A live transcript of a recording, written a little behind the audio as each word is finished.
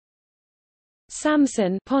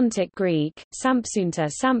Samsun Pontic Greek,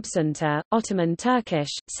 Samsunta, Ottoman Turkish,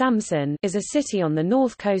 Samsun is a city on the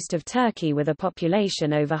north coast of Turkey with a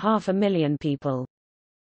population over 500,000 people.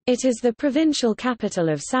 It is the provincial capital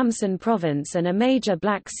of Samsun province and a major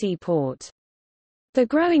Black Sea port. The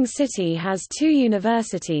growing city has 2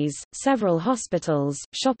 universities, several hospitals,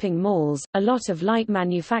 shopping malls, a lot of light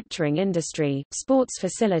manufacturing industry, sports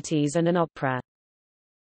facilities and an opera.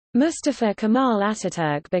 Mustafa Kemal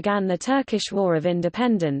Atatürk began the Turkish War of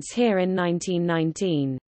Independence here in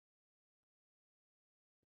 1919.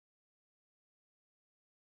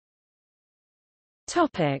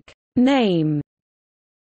 Name.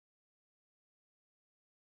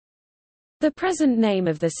 The present name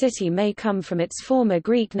of the city may come from its former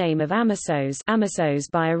Greek name of Amissos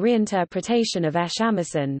by a reinterpretation of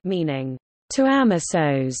Amisson meaning to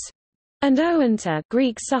Amissos, and Ounta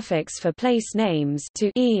Greek suffix for place names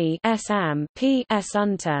to Sam, P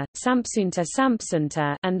Unta,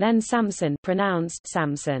 Samsunta, and then Samsun pronounced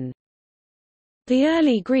Samson. The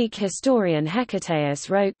early Greek historian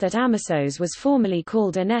Hecataeus wrote that Amissos was formerly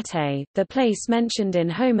called Anete, the place mentioned in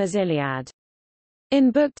Homer's Iliad.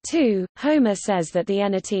 In Book 2, Homer says that the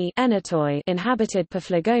Enetoi inhabited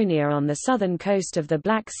Paphlagonia on the southern coast of the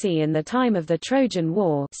Black Sea in the time of the Trojan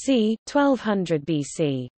War c. 1200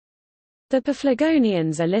 BC. The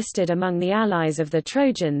Paphlagonians are listed among the allies of the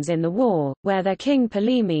Trojans in the war, where their king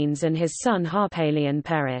Polymenes and his son Harpalion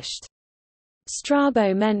perished.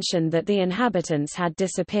 Strabo mentioned that the inhabitants had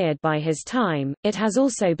disappeared by his time. It has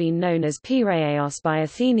also been known as Piraeus by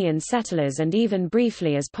Athenian settlers and even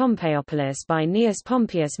briefly as Pompeiopolis by Gnaeus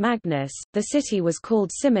Pompeius Magnus. The city was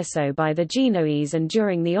called Simiso by the Genoese, and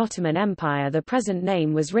during the Ottoman Empire the present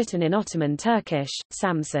name was written in Ottoman Turkish,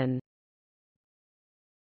 Samsun.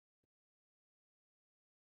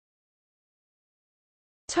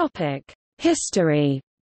 History.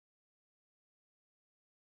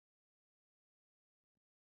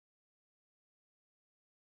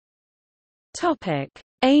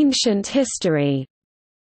 Ancient history.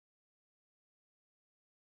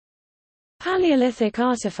 Paleolithic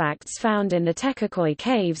artifacts found in the Tekkekoi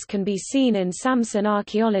caves can be seen in Samsun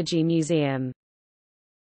Archaeology Museum.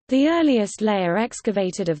 The earliest layer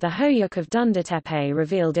excavated of the Hoyuk of Dundatepe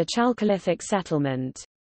revealed a Chalcolithic settlement.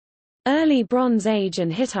 Early Bronze Age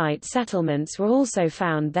and Hittite settlements were also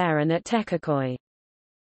found there and at Tekkekoi.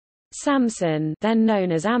 Samsun, then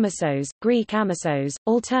known as Amissos, Greek Amissos,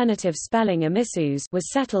 alternative spelling Amissus,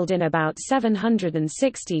 was settled in about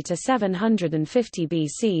 760 to 750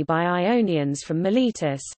 BC by Ionians from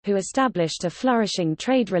Miletus, who established a flourishing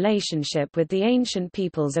trade relationship with the ancient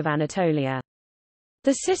peoples of Anatolia.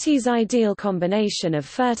 The city's ideal combination of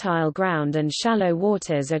fertile ground and shallow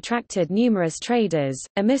waters attracted numerous traders.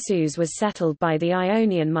 Amissus was settled by the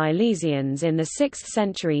Ionian Milesians in the 6th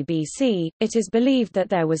century BC. It is believed that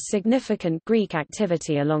there was significant Greek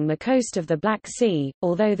activity along the coast of the Black Sea,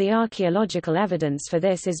 although the archaeological evidence for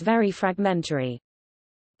this is very fragmentary.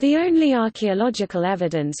 The only archaeological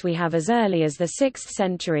evidence we have as early as the 6th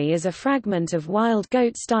century is a fragment of wild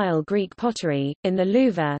goat-style Greek pottery. In the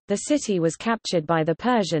Louvre, the city was captured by the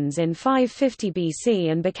Persians in 550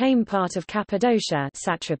 BC and became part of Cappadocia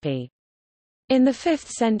satrapy. In the 5th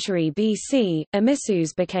century BC,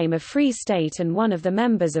 Amissus became a free state and one of the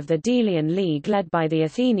members of the Delian League led by the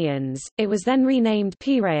Athenians. It was then renamed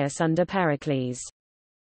Piraeus under Pericles.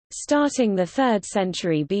 Starting the 3rd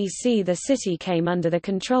century BC, the city came under the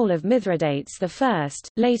control of Mithridates I,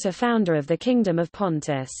 later founder of the Kingdom of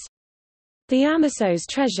Pontus. The Amissos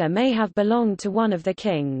treasure may have belonged to one of the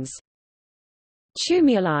kings.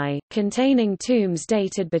 Tumuli, containing tombs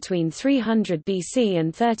dated between 300 BC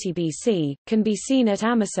and 30 BC, can be seen at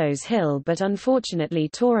Amissos Hill, but unfortunately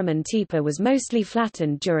Taurus Antipa was mostly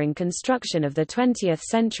flattened during construction of the 20th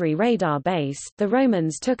century radar base. The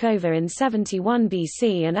Romans took over in 71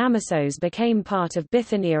 BC and Amissos became part of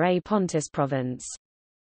Bithynia A Pontus province.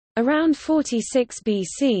 Around 46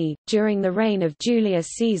 BC, during the reign of Julius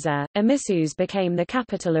Caesar, Amissus became the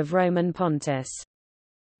capital of Roman Pontus.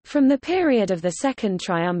 From the period of the Second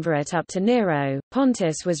Triumvirate up to Nero,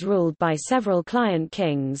 Pontus was ruled by several client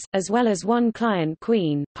kings, as well as one client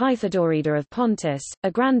queen, Pythodorida of Pontus, a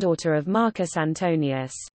granddaughter of Marcus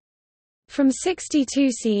Antonius. From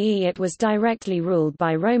 62 CE it was directly ruled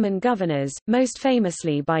by Roman governors, most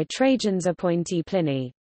famously by Trajan's appointee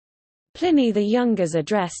Pliny. Pliny the Younger's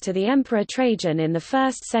address to the Emperor Trajan in the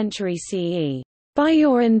 1st century CE. By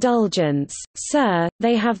your indulgence, sir,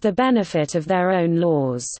 they have the benefit of their own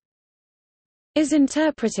laws. is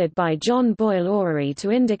interpreted by John Boyle Orrery to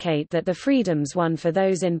indicate that the freedoms won for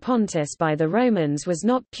those in Pontus by the Romans was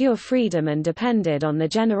not pure freedom and depended on the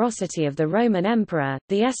generosity of the Roman emperor.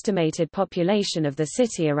 The estimated population of the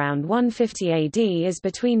city around 150 AD is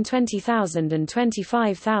between 20,000 and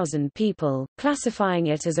 25,000 people, classifying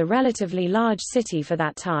it as a relatively large city for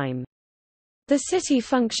that time. The city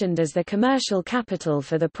functioned as the commercial capital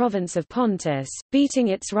for the province of Pontus, beating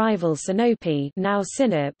its rival Sinope, now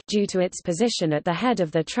Sinop, due to its position at the head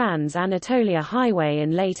of the Trans-Anatolia Highway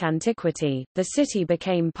in late antiquity. The city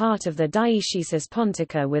became part of the Diocese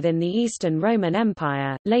Pontica within the Eastern Roman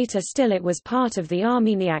Empire. Later still it was part of the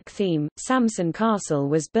Armeniac theme. Samsun Castle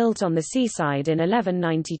was built on the seaside in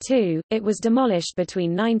 1192. It was demolished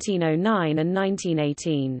between 1909 and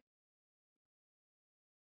 1918.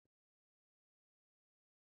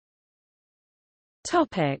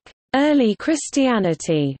 Early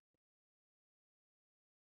Christianity.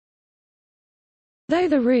 Though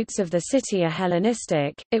the roots of the city are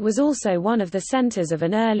Hellenistic, it was also one of the centers of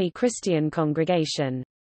an early Christian congregation.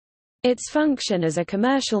 Its function as a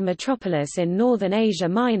commercial metropolis in northern Asia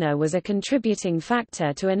Minor was a contributing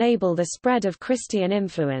factor to enable the spread of Christian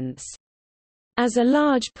influence. As a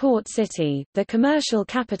large port city, the commercial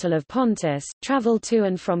capital of Pontus, travel to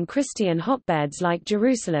and from Christian hotbeds like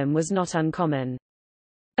Jerusalem was not uncommon.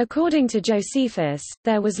 According to Josephus,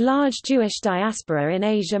 there was large Jewish diaspora in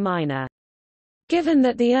Asia Minor. Given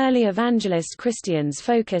that the early evangelist Christians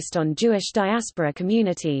focused on Jewish diaspora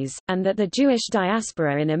communities, and that the Jewish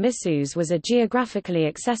diaspora in Amissos was a geographically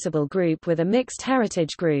accessible group with a mixed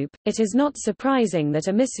heritage group, it is not surprising that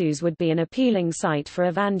Amissos would be an appealing site for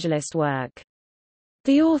evangelist work.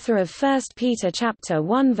 The author of 1 Peter chapter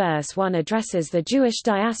 1 verse 1 addresses the Jewish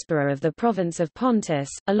diaspora of the province of Pontus,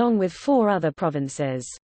 along with 4 other provinces.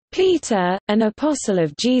 Peter, an apostle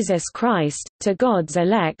of Jesus Christ, to God's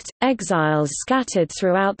elect, exiles scattered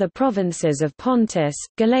throughout the provinces of Pontus,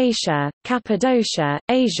 Galatia, Cappadocia,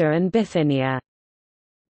 Asia and Bithynia.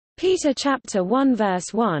 Peter chapter 1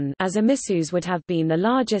 verse 1. As Amissos would have been the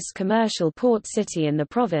largest commercial port city in the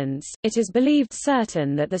province, it is believed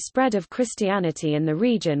certain that the spread of Christianity in the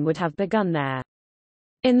region would have begun there.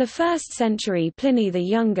 In the 1st century Pliny the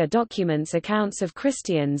Younger documents accounts of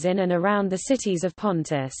Christians in and around the cities of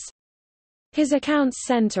Pontus. His accounts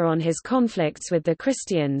center on his conflicts with the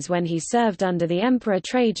Christians when he served under the Emperor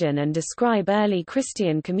Trajan and describe early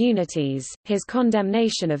Christian communities, his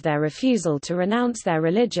condemnation of their refusal to renounce their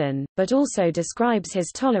religion, but also describes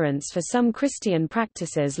his tolerance for some Christian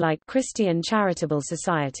practices like Christian charitable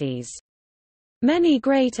societies. Many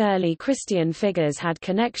great early Christian figures had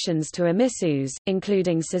connections to Amissos,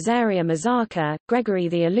 including Caesarea Mazarca, Gregory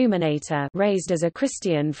the Illuminator, raised as a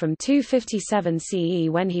Christian from 257 CE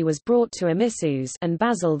when he was brought to Amissos, and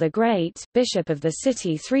Basil the Great, bishop of the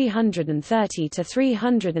city 330 to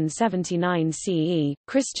 379 CE.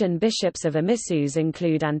 Christian bishops of Amissos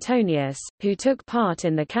include Antonius, who took part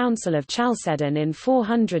in the Council of Chalcedon in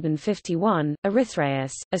 451,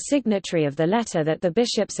 Erythraeus, a signatory of the letter that the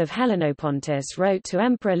bishops of Helenopontus wrote to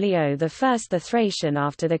Emperor Leo I the Thracian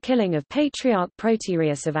after the killing of Patriarch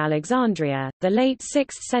Proterius of Alexandria, the late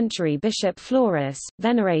 6th century bishop Florus,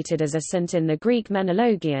 venerated as a saint in the Greek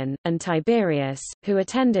Menologion, and Tiberius, who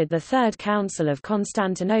attended the Third Council of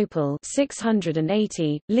Constantinople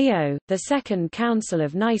 680, Leo, the Second Council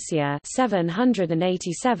of Nicaea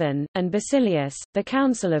 787, and Basilius, the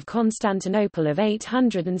Council of Constantinople of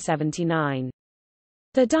 879.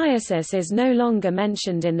 The diocese is no longer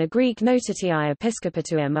mentioned in the Greek Notitiae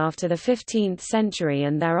Episcopatuum after the 15th century,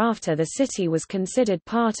 and thereafter the city was considered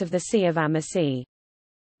part of the See of Amasie.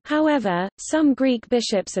 However, some Greek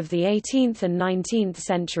bishops of the 18th and 19th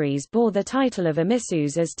centuries bore the title of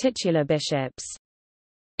Amissos as titular bishops.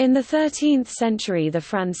 In the 13th century the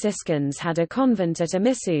Franciscans had a convent at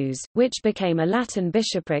Amissos, which became a Latin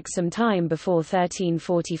bishopric some time before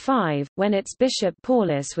 1345, when its bishop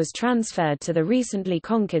Paulus was transferred to the recently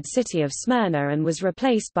conquered city of Smyrna and was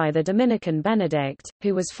replaced by the Dominican Benedict,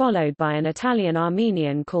 who was followed by an Italian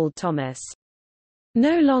Armenian called Thomas.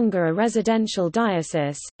 No longer a residential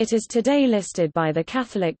diocese, it is today listed by the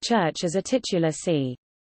Catholic Church as a titular see.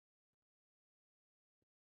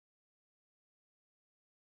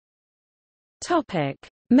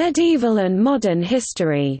 Medieval and modern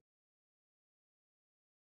history.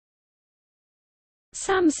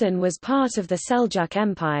 Samsun was part of the Seljuk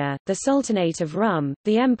Empire, the Sultanate of Rum,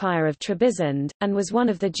 the Empire of Trebizond, and was one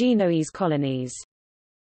of the Genoese colonies.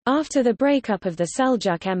 After the breakup of the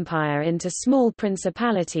Seljuk Empire into small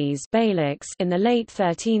principalities in the late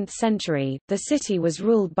 13th century, the city was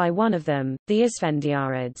ruled by one of them, the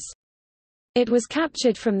Isfendiarids. It was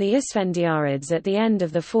captured from the Isfendiyarids at the end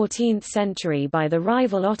of the 14th century by the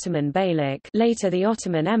rival Ottoman Beylik, later the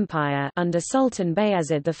Ottoman Empire, under Sultan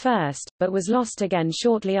Bayezid I, but was lost again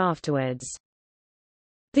shortly afterwards.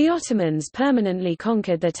 The Ottomans permanently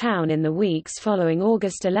conquered the town in the weeks following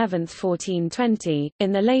August 11, 1420.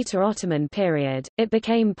 In the later Ottoman period, it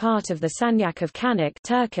became part of the Sanyak of Kanak,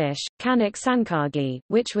 Turkish, Kanak Sankagi,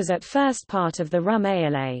 which was at first part of the Rum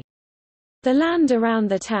Ale. The land around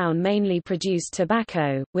the town mainly produced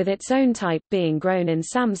tobacco, with its own type being grown in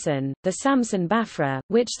Samsun, the Samsun Bafra,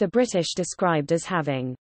 which the British described as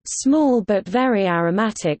having small but very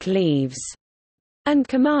aromatic leaves, and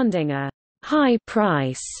commanding a high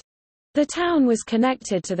price. The town was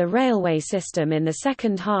connected to the railway system in the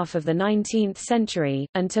second half of the 19th century,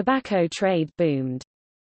 and tobacco trade boomed.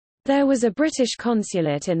 There was a British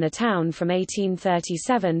consulate in the town from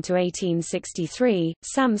 1837 to 1863.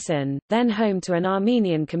 Samsun, then home to an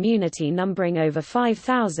Armenian community numbering over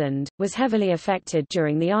 5,000, was heavily affected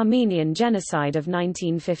during the Armenian Genocide of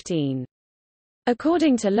 1915.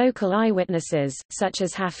 According to local eyewitnesses, such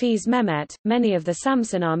as Hafiz Mehmet, many of the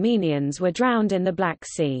Samsun Armenians were drowned in the Black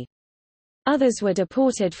Sea. Others were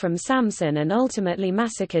deported from Samsun and ultimately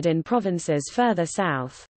massacred in provinces further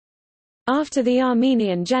south. After the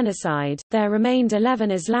Armenian Genocide, there remained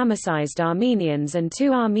 11 Islamicized Armenians and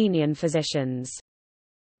 2 Armenian physicians.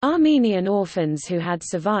 Armenian orphans who had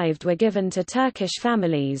survived were given to Turkish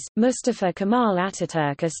families. Mustafa Kemal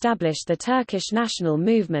Atatürk established the Turkish national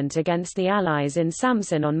movement against the Allies in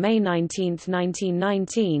Samsun on May 19,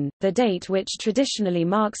 1919, the date which traditionally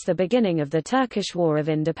marks the beginning of the Turkish War of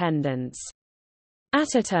Independence.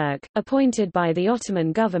 Ataturk, appointed by the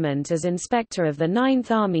Ottoman government as inspector of the 9th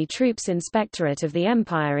Army Troops Inspectorate of the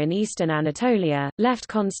Empire in eastern Anatolia, left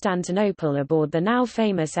Constantinople aboard the now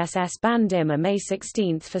famous SS Bandim on May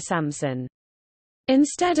 16 for Samsun.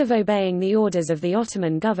 Instead of obeying the orders of the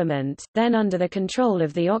Ottoman government, then under the control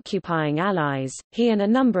of the occupying Allies, he and a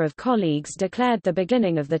number of colleagues declared the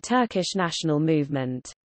beginning of the Turkish national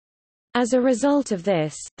movement. As a result of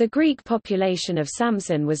this, the Greek population of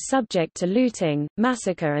Samsun was subject to looting,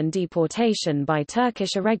 massacre and deportation by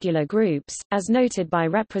Turkish irregular groups, as noted by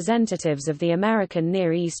representatives of the American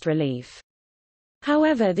Near East Relief.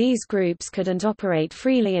 However, these groups couldn't operate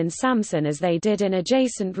freely in Samsun as they did in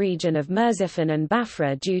adjacent region of Merzifon and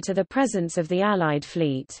Bafra due to the presence of the Allied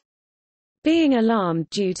fleet. Being alarmed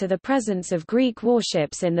due to the presence of Greek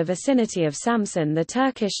warships in the vicinity of Samsun, the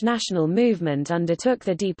Turkish national movement undertook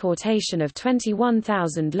the deportation of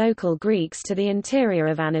 21,000 local Greeks to the interior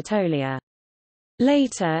of Anatolia.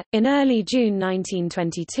 Later, in early June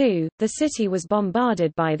 1922, the city was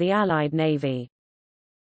bombarded by the Allied navy.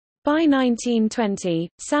 By 1920,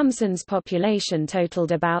 Samsun's population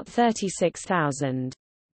totaled about 36,000.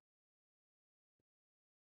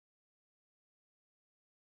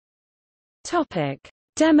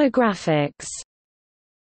 Demographics.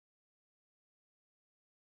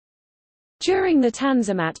 During the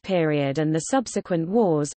Tanzimat period and the subsequent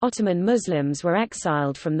wars, Ottoman Muslims were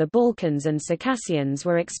exiled from the Balkans and Circassians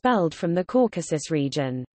were expelled from the Caucasus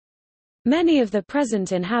region. Many of the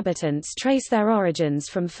present inhabitants trace their origins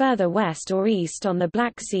from further west or east on the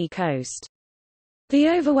Black Sea coast. The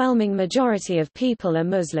overwhelming majority of people are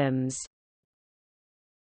Muslims.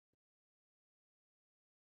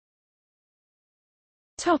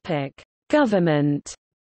 Government.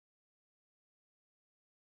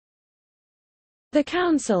 The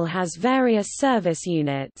Council has various service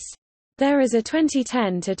units. There is a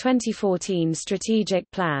 2010 to 2014 strategic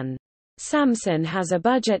plan. Samsun has a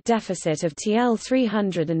budget deficit of TL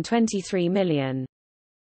 323 million.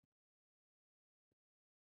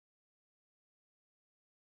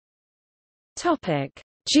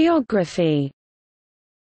 Geography.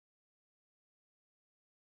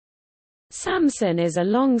 Samsun is a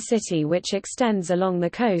long city which extends along the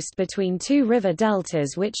coast between 2 river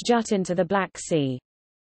deltas which jut into the Black Sea.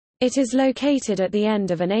 It is located at the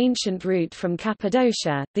end of an ancient route from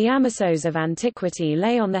Cappadocia. The Amisos of antiquity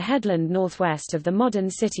lay on the headland northwest of the modern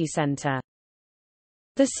city centre.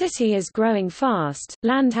 The city is growing fast,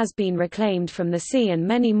 land has been reclaimed from the sea and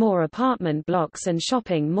many more apartment blocks and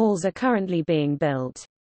shopping malls are currently being built.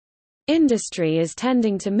 Industry is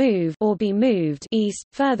tending to move or be moved east,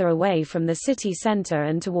 further away from the city center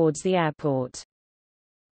and towards the airport.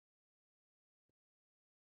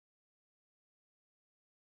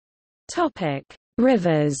 Topic: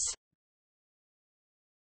 Rivers.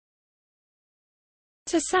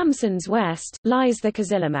 To Samsun's west lies the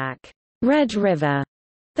Kızılırmak, Red River,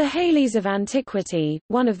 the Halys of antiquity,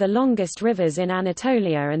 one of the longest rivers in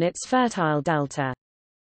Anatolia and its fertile delta.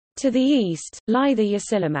 To the east lie the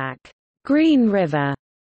Yeşilırmak, Green River,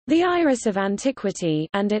 the Iris of Antiquity,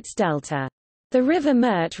 and its delta. The river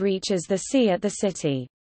Mert reaches the sea at the city.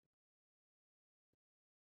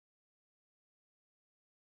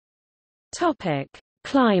 Topic: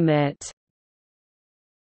 Climate.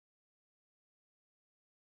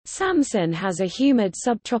 Samsun has a humid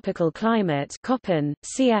subtropical climate Köppen,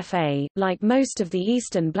 CFA. Like most of the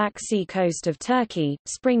eastern Black Sea coast of Turkey,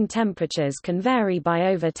 spring temperatures can vary by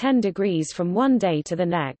over 10 degrees from one day to the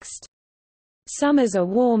next. Summers are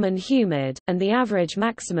warm and humid, and the average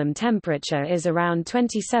maximum temperature is around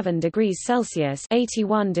 27 degrees Celsius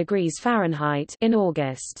 (81 degrees Fahrenheit) in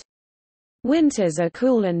August. Winters are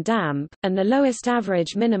cool and damp, and the lowest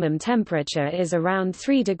average minimum temperature is around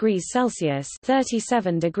 3 degrees Celsius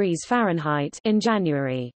 (37 degrees Fahrenheit) in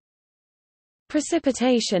January.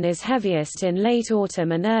 Precipitation is heaviest in late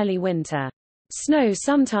autumn and early winter. Snow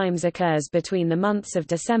sometimes occurs between the months of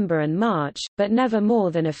December and March, but never more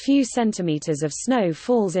than a few centimeters of snow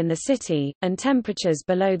falls in the city, and temperatures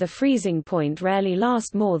below the freezing point rarely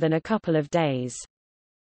last more than a couple of days.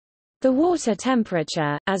 The water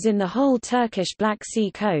temperature, as in the whole Turkish Black Sea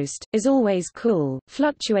coast, is always cool,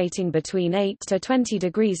 fluctuating between 8 to 20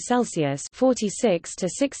 degrees Celsius (46 to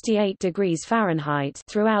 68 degrees Fahrenheit)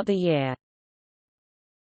 throughout the year.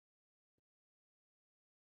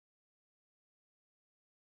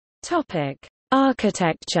 Topic: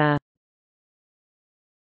 Architecture.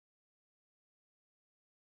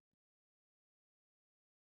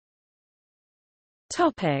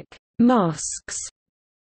 Topic: Mosques.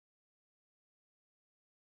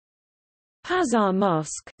 Hazar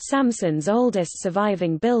Mosque, Samsun's oldest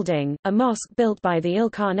surviving building, a mosque built by the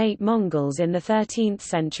Ilkhanate Mongols in the 13th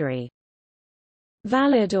century.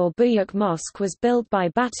 Valid or Buyuk Mosque was built by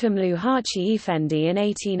Batumlu Haçi Efendi in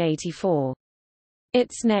 1884.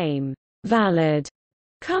 Its name, Valid,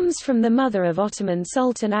 comes from the mother of Ottoman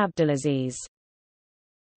Sultan Abdulaziz.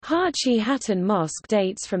 Haçi Hatun Mosque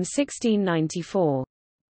dates from 1694.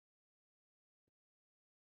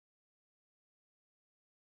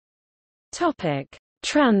 Topic: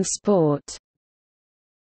 Transport.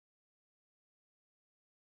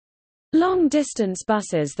 Long-distance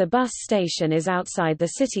buses. The bus station is outside the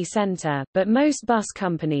city centre, but most bus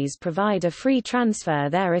companies provide a free transfer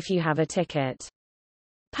there if you have a ticket.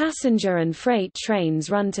 Passenger and freight trains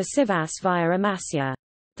run to Sivas via Amasya.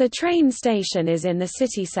 The train station is in the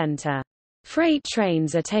city centre. Freight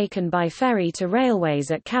trains are taken by ferry to railways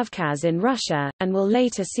at Kavkaz in Russia, and will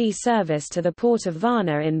later see service to the port of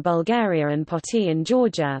Varna in Bulgaria and Poti in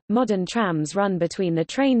Georgia. Modern trams run between the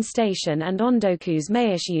train station and Ondoku's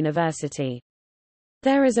Mayish University.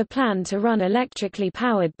 There is a plan to run electrically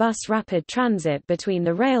powered bus rapid transit between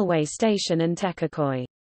the railway station and Tekküköy.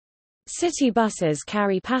 City buses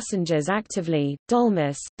carry passengers actively.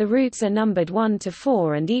 Dolmus, the routes are numbered 1 to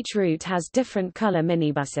 4 and each route has different color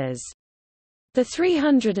minibuses. The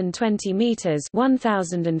 320 meters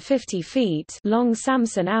 (1,050 feet) long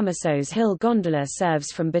Samsun Amassos Hill gondola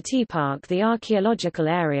serves from Batipark, the archaeological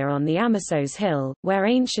area on the Amassos Hill, where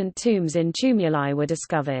ancient tombs in tumuli were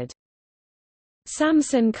discovered.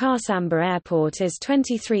 Samsun Çarşamba Airport is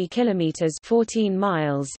 23 kilometers (14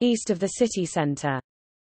 miles) east of the city center.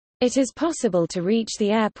 It is possible to reach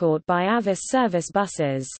the airport by Avis service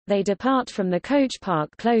buses. They depart from the coach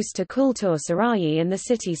park close to Kultur Sarayi in the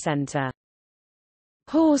city center.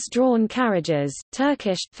 Horse-drawn carriages,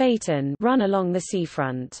 Turkish phaeton, run along the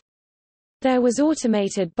seafront. There was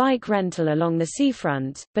automated bike rental along the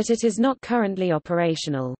seafront, but it is not currently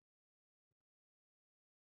operational.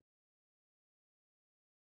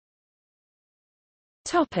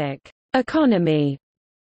 Topic: Economy.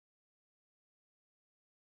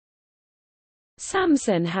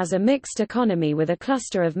 Samsun has a mixed economy with a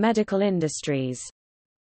cluster of medical industries.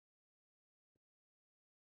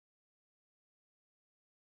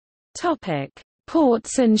 Topic: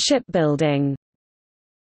 Ports and shipbuilding.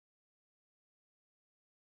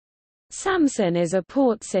 Samsun is a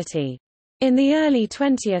port city. In the early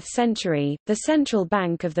 20th century, the Central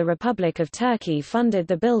Bank of the Republic of Turkey funded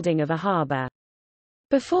the building of a harbour.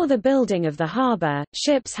 Before the building of the harbour,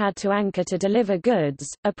 ships had to anchor to deliver goods,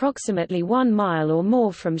 approximately 1 mile or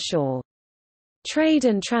more from shore. Trade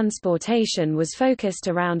and transportation was focused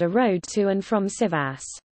around a road to and from Sivas.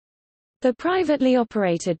 The privately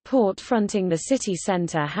operated port fronting the city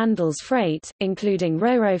centre handles freight, including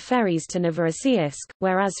ro-ro ferries to Novorossiysk,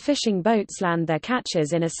 whereas fishing boats land their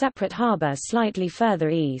catches in a separate harbour slightly further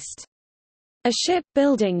east. A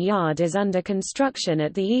ship-building yard is under construction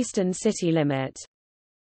at the eastern city limit.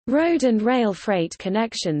 Road and rail freight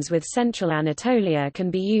connections with central Anatolia can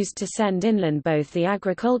be used to send inland both the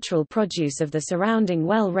agricultural produce of the surrounding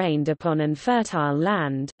well-rained upon and fertile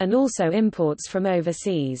land, and also imports from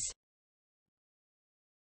overseas.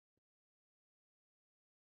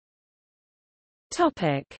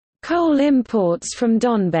 Coal imports from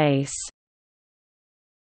Donbass.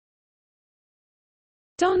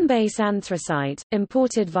 Donbass anthracite,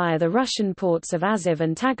 imported via the Russian ports of Azov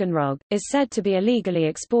and Taganrog, is said to be illegally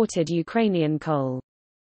exported Ukrainian coal.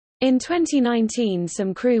 In 2019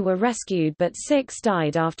 some crew were rescued but 6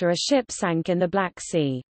 died after a ship sank in the Black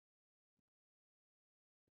Sea.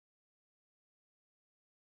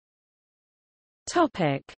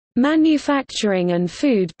 Manufacturing and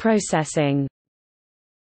food processing.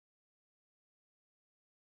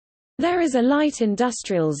 There is a light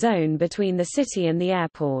industrial zone between the city and the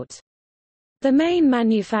airport. The main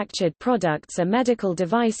manufactured products are medical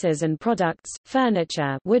devices and products,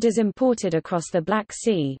 furniture, wood is imported across the Black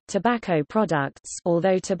Sea, tobacco products,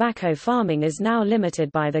 although tobacco farming is now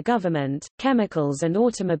limited by the government, chemicals and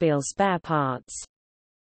automobile spare parts.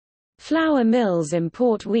 Flour mills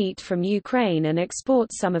import wheat from Ukraine and export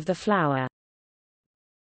some of the flour.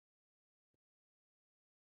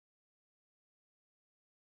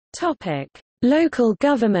 Local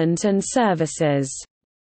government and services.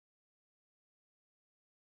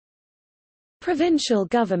 Provincial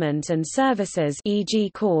government and services,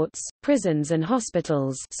 e.g. courts, prisons and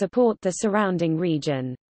hospitals, support the surrounding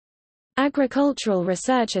region. Agricultural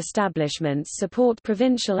research establishments support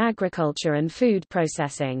provincial agriculture and food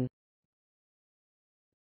processing.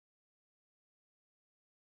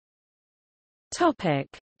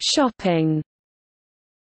 Shopping.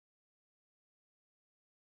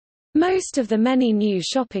 Most of the many new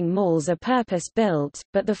shopping malls are purpose-built,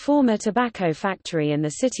 but the former tobacco factory in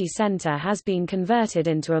the city centre has been converted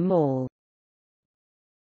into a mall.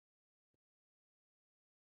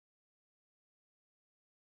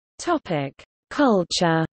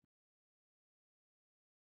 Culture.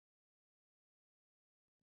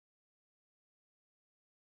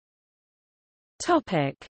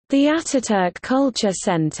 The Atatürk Culture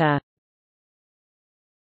Center.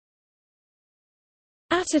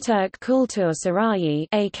 Atatürk Kültür Sarayı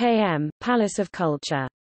 (AKM), Palace of Culture.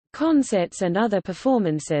 Concerts and other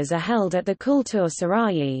performances are held at the Kültür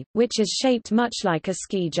Sarayı, which is shaped much like a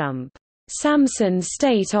ski jump. Samsun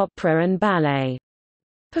State Opera and Ballet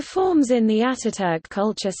performs in the Atatürk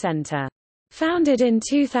Culture Center. Founded in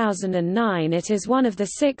 2009, it is one of the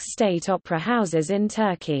 6 state opera houses in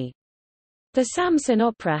Turkey. The Samsun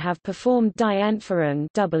Opera have performed Die Entführung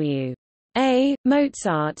W.A.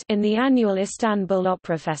 Mozart in the annual Istanbul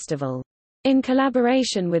Opera Festival. In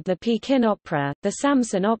collaboration with the Pekin Opera, the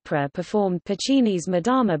Samsun Opera performed Puccini's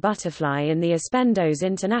Madama Butterfly in the Aspendos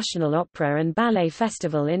International Opera and Ballet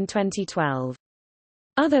Festival in 2012.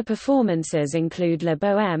 Other performances include La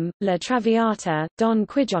Bohème, La Traviata, Don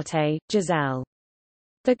Quixote, Giselle.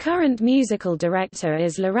 The current musical director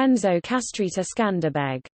is Lorenzo Castrita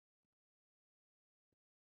Skanderbeg.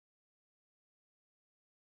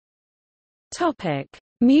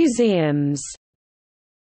 Museums.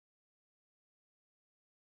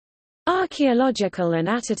 Archaeological and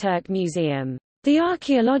Atatürk Museum. The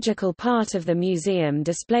archaeological part of the museum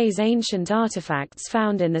displays ancient artifacts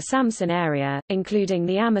found in the Samsun area, including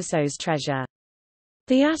the Amisos treasure.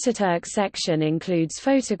 The Atatürk section includes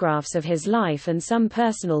photographs of his life and some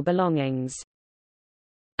personal belongings.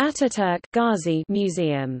 Atatürk Gazi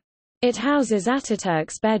Museum. It houses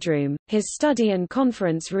Atatürk's bedroom, his study and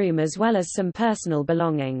conference room as well as some personal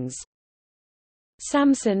belongings.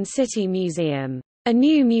 Samsun City Museum. A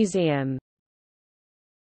new museum.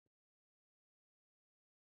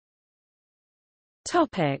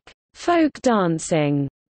 Folk dancing.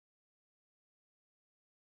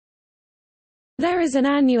 There is an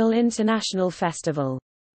annual international festival.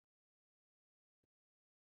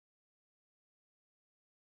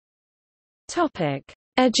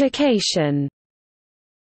 Education.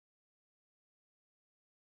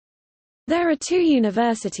 There are 2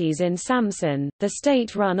 universities in Samsun, the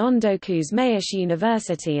state-run Ondokus Mayash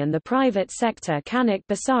University and the private sector Kanik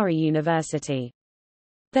Basari University.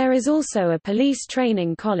 There is also a police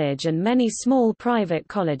training college and many small private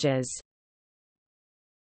colleges.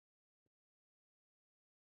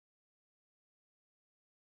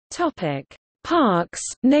 Parks,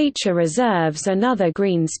 nature reserves and other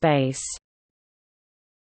greenspace.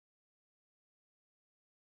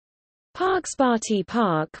 Parksparty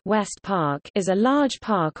Park, West Park is a large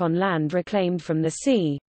park on land reclaimed from the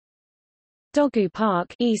sea. Dogu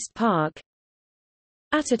Park, East Park.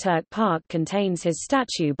 Atatürk Park contains his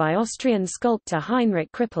statue by Austrian sculptor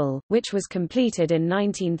Heinrich Krippel, which was completed in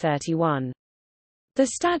 1931. The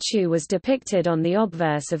statue was depicted on the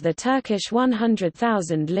obverse of the Turkish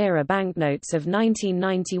 100,000 lira banknotes of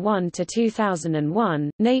 1991 to 2001.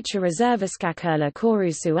 Nature Reserve Iskakırla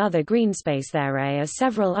Korusu. Other greenspace. There are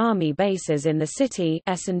several army bases in the city: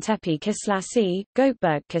 Esentepe Kislasi,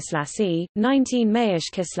 Gökberk Kislasi, 19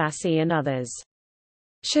 Mayash Kislasi, and others.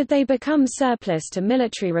 Should they become surplus to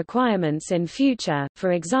military requirements in future,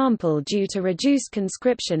 for example due to reduced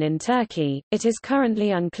conscription in Turkey, it is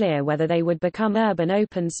currently unclear whether they would become urban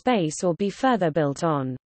open space or be further built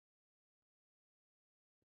on.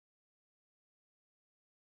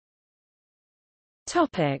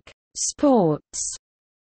 Sports.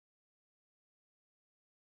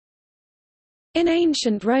 In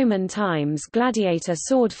ancient Roman times, gladiator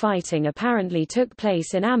sword fighting apparently took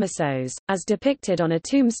place in Amissos, as depicted on a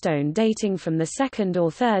tombstone dating from the 2nd or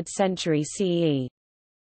 3rd century CE.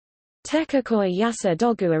 Tekküköy Yasa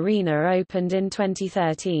Dogu Arena opened in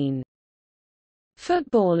 2013.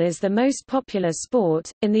 Football is the most popular sport.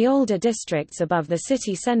 In the older districts above the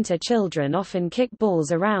city centre, children often kick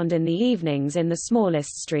balls around in the evenings in the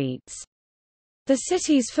smallest streets. The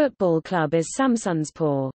city's football club is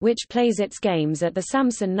Samsunspor, which plays its games at the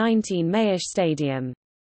Samsun 19 Mayash Stadium.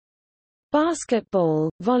 Basketball,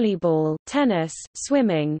 volleyball, tennis,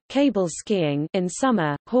 swimming, cable skiing in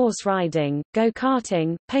summer, horse riding,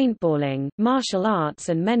 go-karting, paintballing, martial arts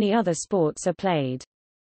and many other sports are played.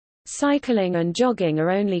 Cycling and jogging are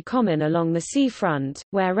only common along the seafront,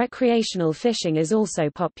 where recreational fishing is also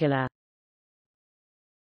popular.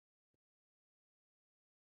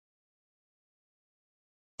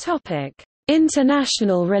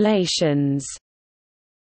 International relations.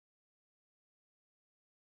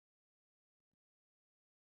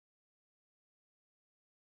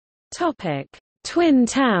 Twin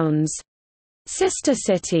towns, sister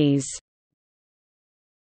cities.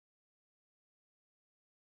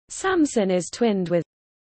 Samsun is twinned with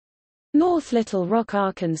North Little Rock,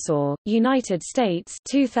 Arkansas, United States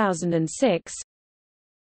 2006,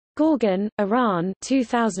 Gorgan, Iran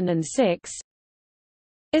 2006,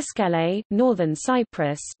 Iskele, Northern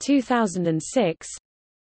Cyprus 2006,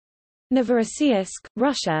 Novorossiysk,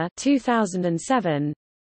 Russia 2007,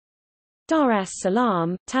 Dar es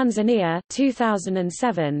Salaam, Tanzania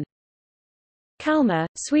 2007, Kalmar,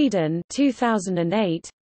 Sweden 2008,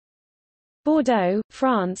 Bordeaux,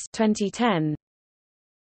 France 2010,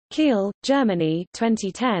 Kiel, Germany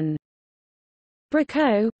 2010,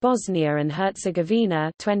 Brčko, Bosnia and Herzegovina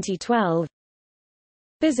 2012,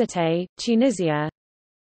 Bizerte, Tunisia,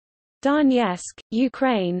 Donetsk,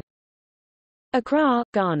 Ukraine, Accra,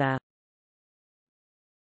 Ghana.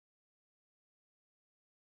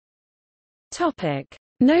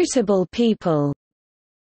 Notable people.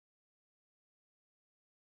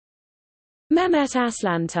 Mehmet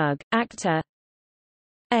Aslantuk, actor.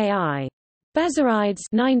 A.I. Bezarides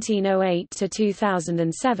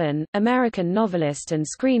 (1908–2007), American novelist and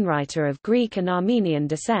screenwriter of Greek and Armenian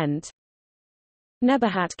descent.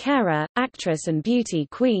 Nebahat Kara, actress and beauty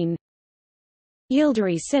queen.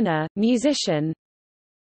 Yildiray Sinner, musician.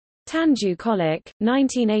 Tanju Çolak,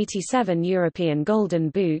 1987 European Golden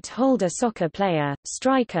Boot holder, soccer player,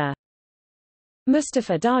 striker.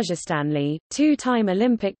 Mustafa Dagestanli, two-time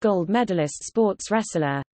Olympic gold medalist sports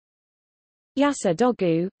wrestler. Yasa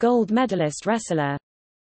Dogu, gold medalist wrestler.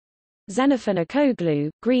 Xenophon Okoglu,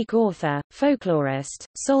 Greek author, folklorist,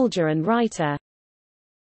 soldier and writer.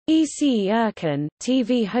 Ece Erkan,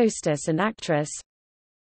 TV hostess and actress.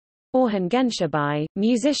 Orhan Gencebai,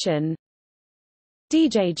 musician.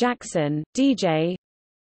 DJ Jackson, DJ.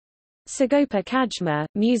 Sagopa Kajmer,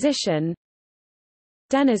 musician.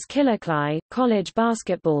 Deniz Kılıçkay, college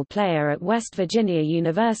basketball player at West Virginia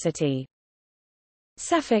University.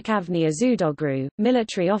 Sefik Avni Azudoglu,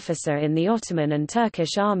 military officer in the Ottoman and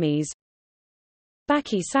Turkish armies.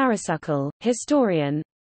 Baki Sarısakal, historian.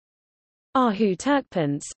 Ahu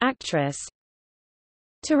Turkpence, actress.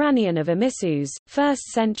 Turanian of Amissos, 1st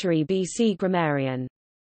century BC grammarian.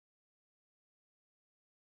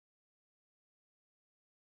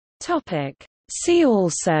 See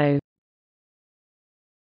also: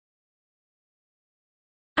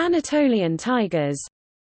 Anatolian tigers,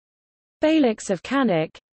 Beyliks of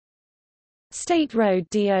Kanak, State Road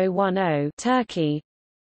Do10, Turkey,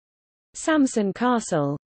 Samsun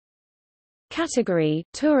Castle. Category: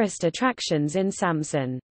 Tourist attractions in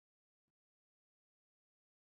Samsun.